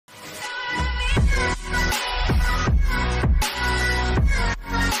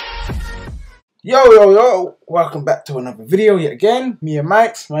Yo, welcome back to another video yet again. Me and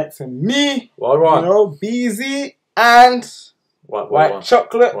Mike's and me. What one? You know, BZ and White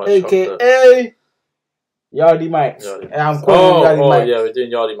Chocolate, aka Yardy Mike's. Yardy. I'm calling Yardy Mike's. Yeah, we're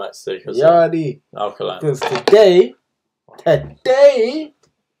doing Yardy Mike's today. Yardy. Alkaline. Because today,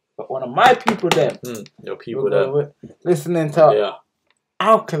 got one of my people there. Your people there. Listening to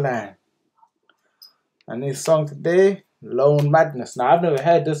Alkaline. And this song today, Lone Madness. Now, I've never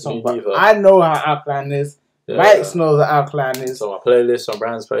heard this song, but I know how Alkaline is. Mike's knows what Alkaline is. So my playlist, on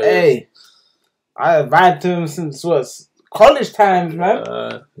Brand's playlist. Hey, I vibed to him since college times, man.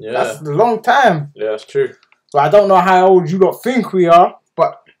 That's a long time. Yeah, that's true. But I don't know how old you don't think we are,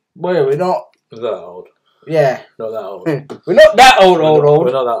 but boy, we're not that old. Yeah. Not that old. We're not that old.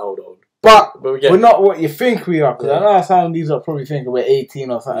 We're not that old. But we're not what you think we are. Because I know some of these are probably thinking we're 18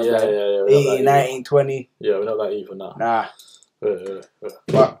 or something. Yeah. 18, 19, 20. Yeah, we're not that even now. Nah.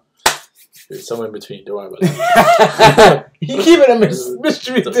 But it's somewhere in between. Don't worry about that. You keep it a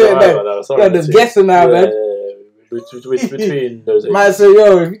mystery to it, man. Sorry, I'm just guessing now, man. Between those ages. Man,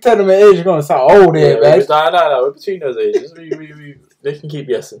 so if you tell them an age, you're going to sound old here, man. No. We're between those ages. They can keep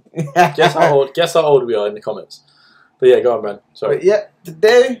guessing. Guess how old we are in the comments. But yeah, go on, man. Sorry. But yeah,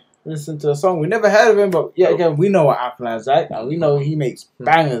 today, listen to a song. We never heard of him, but yet again, we know what Alkaline's like. And we know he makes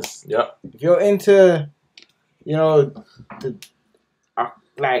bangers. Yeah. If you're into,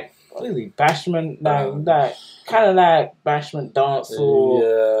 like, what is he? Bashment? Like kind of like Bashment dancehall.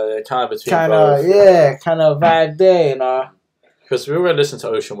 Yeah, kind of between both. Kind of vibe there, you know. Because we already listened to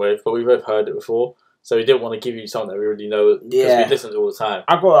Ocean Wave, but we've both heard it before. So we didn't want to give you something that we already know because we listen to it all the time.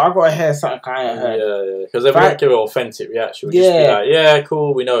 I got to hear something I ain't heard. Yeah. Because if we don't give it an authentic reaction, we'd just be like, yeah,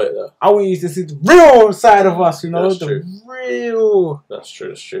 cool, we know it though. I want you to see the real side of us, you know, That's true. Real. That's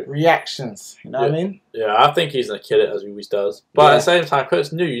true. Reactions, you know what I mean? Yeah, I think he's gonna kill it as he always does. But at the same time, because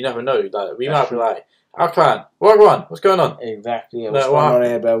it's new, you never know. Like we might be like, Alkaline, what's going on? Exactly. What's going on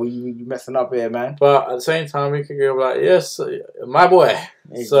here, bro? We messing up here, man. But at the same time, we could go like, yes, my boy.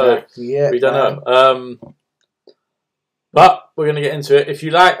 Exactly. So we don't know. But we're gonna get into it. If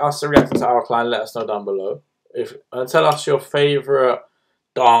you like us to react to Alkaline, let us know down below. And tell us your favourite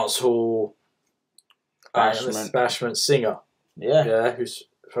dancehall bashment singer. Yeah, who's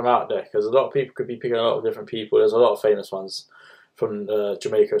from out there? Because a lot of people could be picking a lot of different people. There's a lot of famous ones from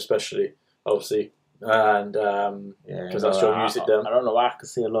Jamaica, especially, obviously, and because that's your music. Them. I don't know why I can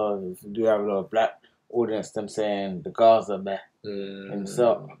see a lot of. Do have a lot of black audience. Them saying the Gaza man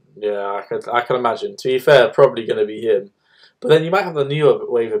himself. Yeah, I can imagine. To be fair, probably going to be him. But then you might have the newer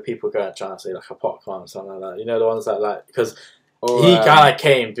wave of people trying to say like a popcorn or something like that. You know, the ones that like because he kind of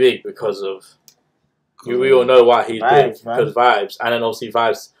came big because of. We all know why he's big because Vibes, and then obviously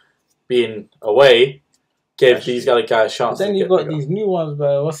Vibes being away gave these guys a chance. But then you got these new ones,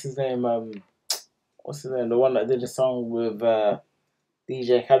 but what's his name? The one that did the song with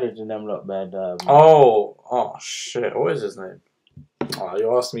DJ Khaled and them lot, man. Oh shit! What is his name? Oh,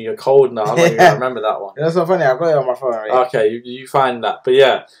 you asked me. You're cold now. I don't even remember that one. That's so funny. I got it on my phone. Right? Okay, you find that. But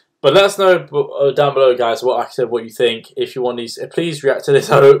yeah. But let us know down below, guys, what you think. If you want these, please react to this.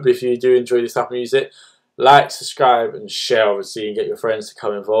 I hope if you do enjoy this type of music, like, subscribe, and share, obviously, and get your friends to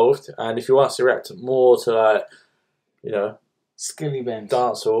come involved. And if you want us to react more to, like, Skilly Bend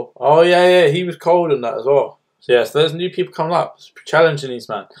dancehall. Oh yeah, he was cold in that as well. So yeah, so there's new people coming up, it's challenging these,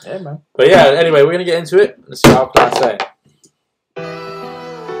 man. Yeah, man. But yeah, anyway, we're gonna get into it. Let's see what Alkaline's saying.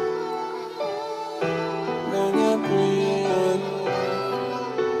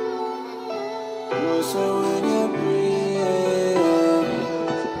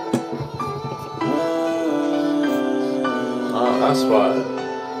 That's why.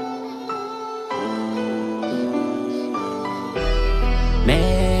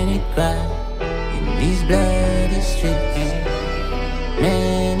 Many cry in these bloody streets.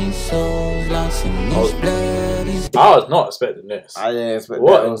 Many souls lost in these bloody streets. I was not expecting this. I didn't expect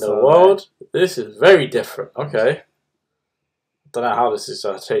what in the world? This is very different. Okay. Don't know how this is.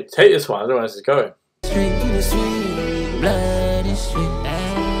 Take this one. I don't know where this is going. Street, bloody street.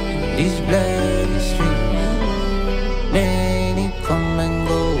 These bloody streets.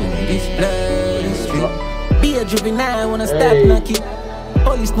 Be a juvenile, wanna stop knocking.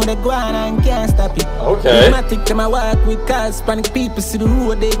 Police know they go on and can't stop it. Okay. Matic them I walk with cars, panic people see the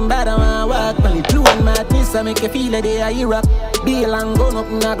road, they bad and walk. Panic blue and madness, I make you feel like they are Europe. Be a long gun up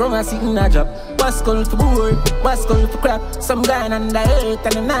in a ground and sit in a job. What's called for board, what's called for crap. Some guy on the earth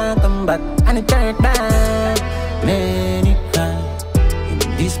and they not come back. And it turned back. Many cry in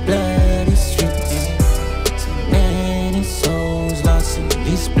these bloody streets. So many souls lost in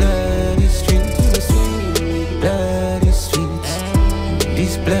these bloody streets. Bloody streets.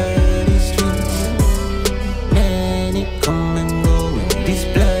 These bloody streets.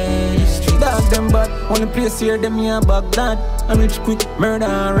 this year, them here Baghdad. I rich quick, murder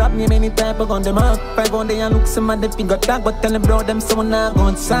and rob me many type of gun them up. 5 on they and look some of the figure tag. But tell them bro, them someone not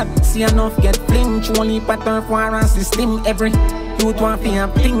going sad. See enough get fling, only pattern for our system. Every youth want to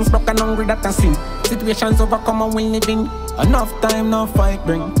have things, broke and hungry that I see. Situations overcome and we living. Enough time, no fight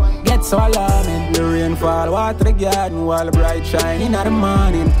bring. Get so alarming. The rainfall, water the garden, while the bright shine in the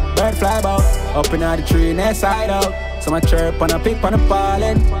morning. Bird fly about, up in the tree, next side out. Some a chirp and a pick on the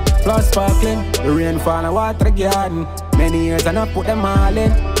pollen. Plus sparkling, the rainfall and water the garden. Many years and I put them all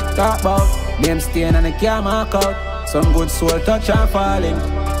in. Talk about, name stain and the can't mark out. Some good soul touch and falling.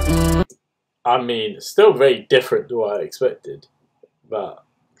 I mean, it's still very different to what I expected. But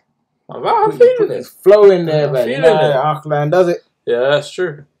I'm feeling it. Flow in there, man. You know how Alkaline does it. Yeah, that's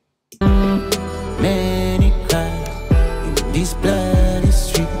true. Many cries in these bloody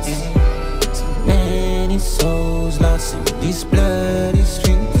streets. Many souls lost in these bloody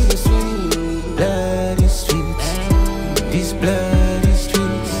streets. Bloody streets. These bloody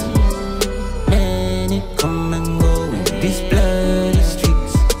streets. Many come and go in these bloody streets.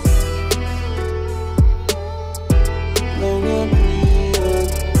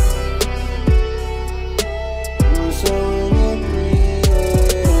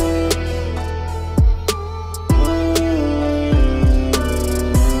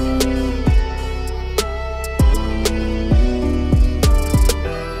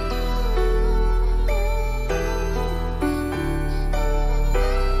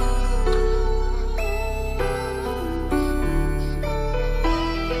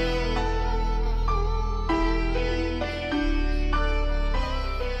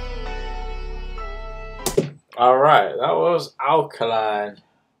 Alright, that was Alkaline,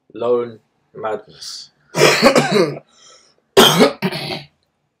 Lone Madness. What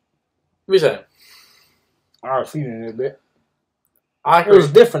you saying? I was feeling it a bit. I agree. It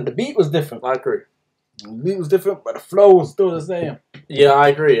was different. The beat was different. I agree. The beat was different, but the flow was still the same. Yeah, I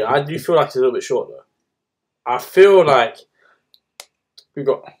agree. I do feel like it's a little bit short though. I feel like we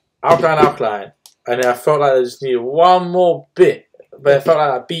got Alkaline, and then I felt like I just needed one more bit. But it felt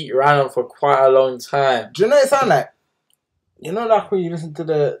like that beat ran on for quite a long time. Do you know what it sound like? You know, like when you listen to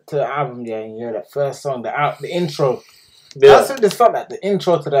the album, yeah, and you hear that first song, the intro. Yeah. That's what this felt like, the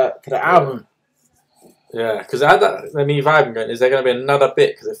intro to the album. Yeah, because I had that me vibing going, is there going to be another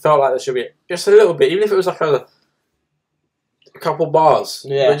bit? Because it felt like there should be just a little bit, even if it was like a couple bars.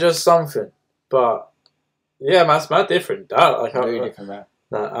 Yeah. But just something. But yeah, man, it's mad different. Very different, man.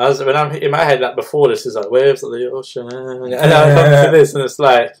 When I'm in my head, like before this is like waves of the ocean, and I come to this, and it's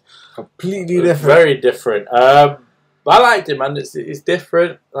like completely different, very different. But I liked it, man. It's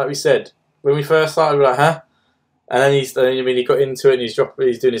different, like we said when we first started. We were like, huh? And then he got into it, and he's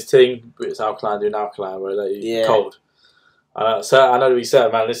doing his thing. But it's Alkaline doing Alkaline, where like cold. So I know we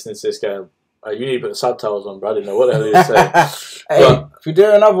said, man, listening to this going, you need to put the subtitles on, bro. I didn't know what the hell he was saying. Hey, if we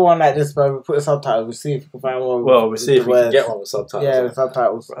do another one like this, bro, we put the subtitles. We'll see if we can find one. Well, we'll see if we can get one with subtitles. Yeah, the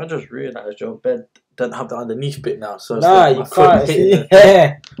subtitles. I just realised your bed doesn't have the underneath bit now, so nah, you can't see.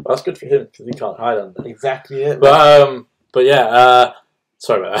 Yeah, well, that's good for him because he can't hide under. Exactly it. But yeah,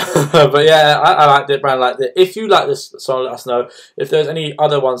 sorry about that. But yeah, I liked it. Brand liked it. If you like this song, let us know. If there's any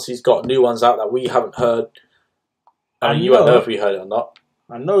other ones he's got, new ones out that we haven't heard, and you won't know if we heard it or not.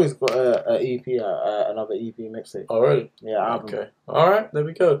 I know he's got an EP, another EP mixtape. Oh, really? Yeah, album. Okay. Alright, there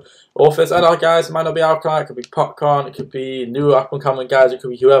we go. Or if there's other guys, it might not be Alkaline, it could be Popcorn, it could be new up and coming guys, it could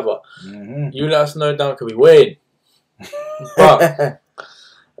be whoever. You let us know down, it could be Wayne. But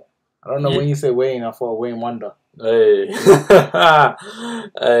I don't know, when you say Wayne, I thought Wayne Wonder. Hey.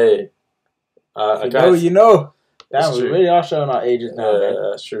 Hey. Guys, you know. Damn, we really are showing our ages now,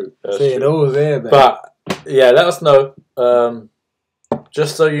 man. That's true. Say those there, man. But, yeah, let us know.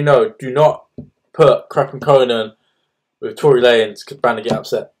 Just so you know, do not put Crack and Conan with Tory Lanez because Brandon get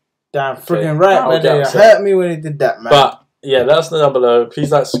upset. Damn, friggin' right, man. It hurt me when he did that, man. But, yeah, let us know down below.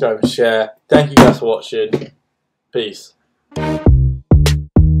 Please like, subscribe, and share. Thank you guys for watching. Peace.